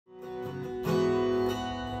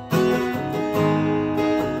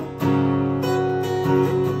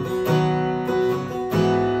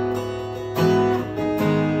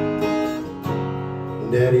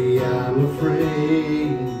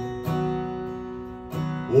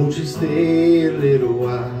Won't you stay a little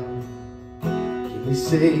while? Keep me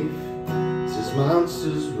safe, there's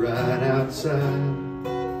monsters right outside.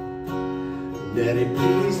 Daddy,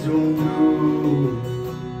 please don't go.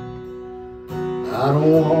 I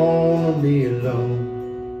don't wanna be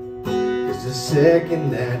alone, 'cause the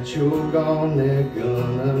second that you're gone, they're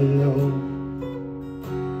gonna know.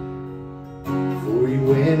 Before you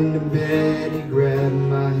went to bed, he grabbed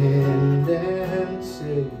my hand and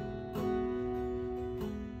said,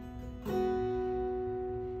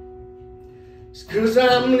 "Just 'cause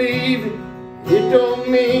I'm leaving, it don't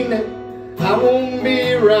mean that I won't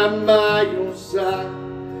be right by your side.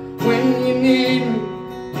 When you need me,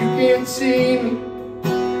 you can see me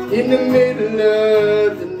in the middle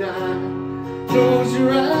of the night. Close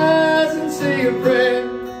your eyes and say a prayer.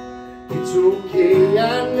 It's okay,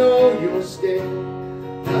 I know you're scared.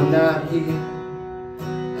 I'm not here,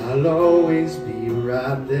 I'll always be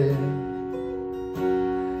right there.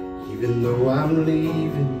 Even though I'm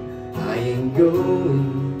leaving, I ain't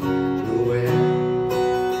going nowhere."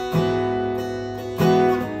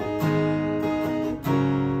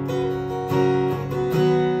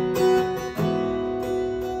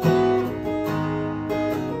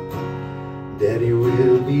 Daddy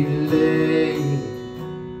will be late,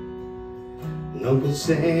 and Uncle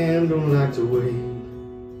Sam don't like to wait.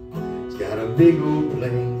 He's got a big old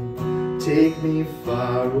plane, take me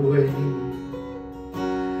far away.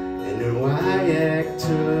 And then why act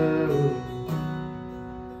tough?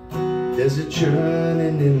 There's a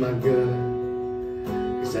churning in my gut,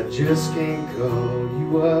 'cause I just can't call you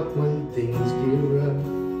up when things get rough.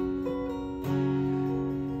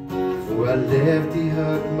 Before I left, he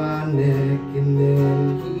hugged my neck and then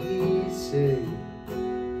he said,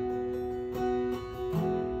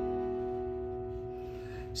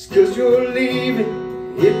 "Just 'cause you're leaving,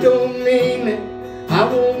 it don't mean that I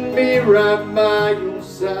won't be right by your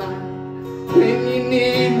side. When you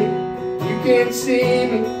need me, you can see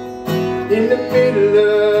me in the middle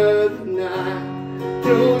of the night.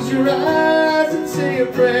 Close your eyes and say a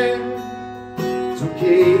prayer. It's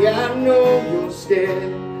okay, I know you're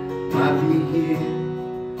scared. I'll be here,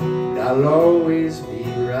 I'll always be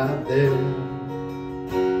right there.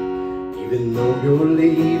 Even though you're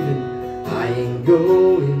leaving, I ain't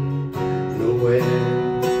going nowhere."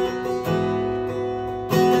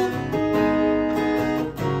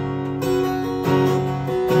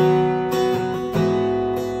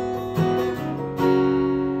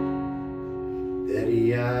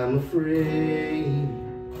 Daddy, I'm afraid.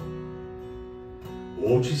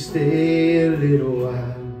 Won't you stay a little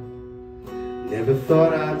while? Never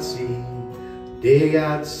thought I'd see the day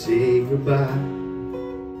I'd say goodbye.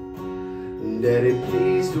 Daddy,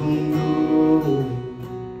 please don't go.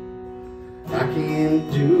 I can't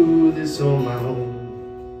do this on my own.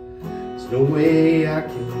 There's no way I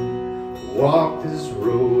can walk this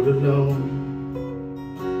road alone.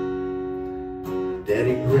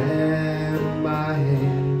 Daddy grabbed my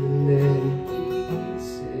hand and then he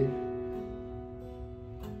said,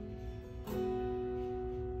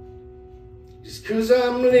 "Just 'cause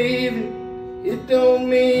I'm leaving, it don't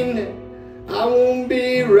mean that I won't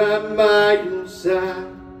be right by your side.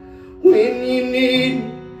 When you need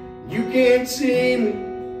me, you can't see me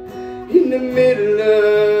in the middle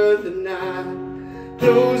of the night.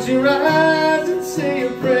 Close your eyes and say a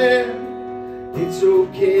prayer. It's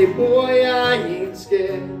okay, boy, I ain't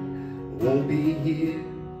scared. Won't be here,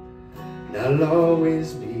 and I'll always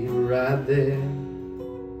be right there.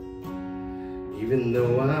 Even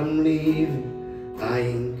though I'm leaving, I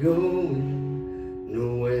ain't going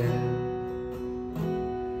nowhere.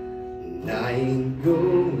 And I ain't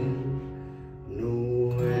going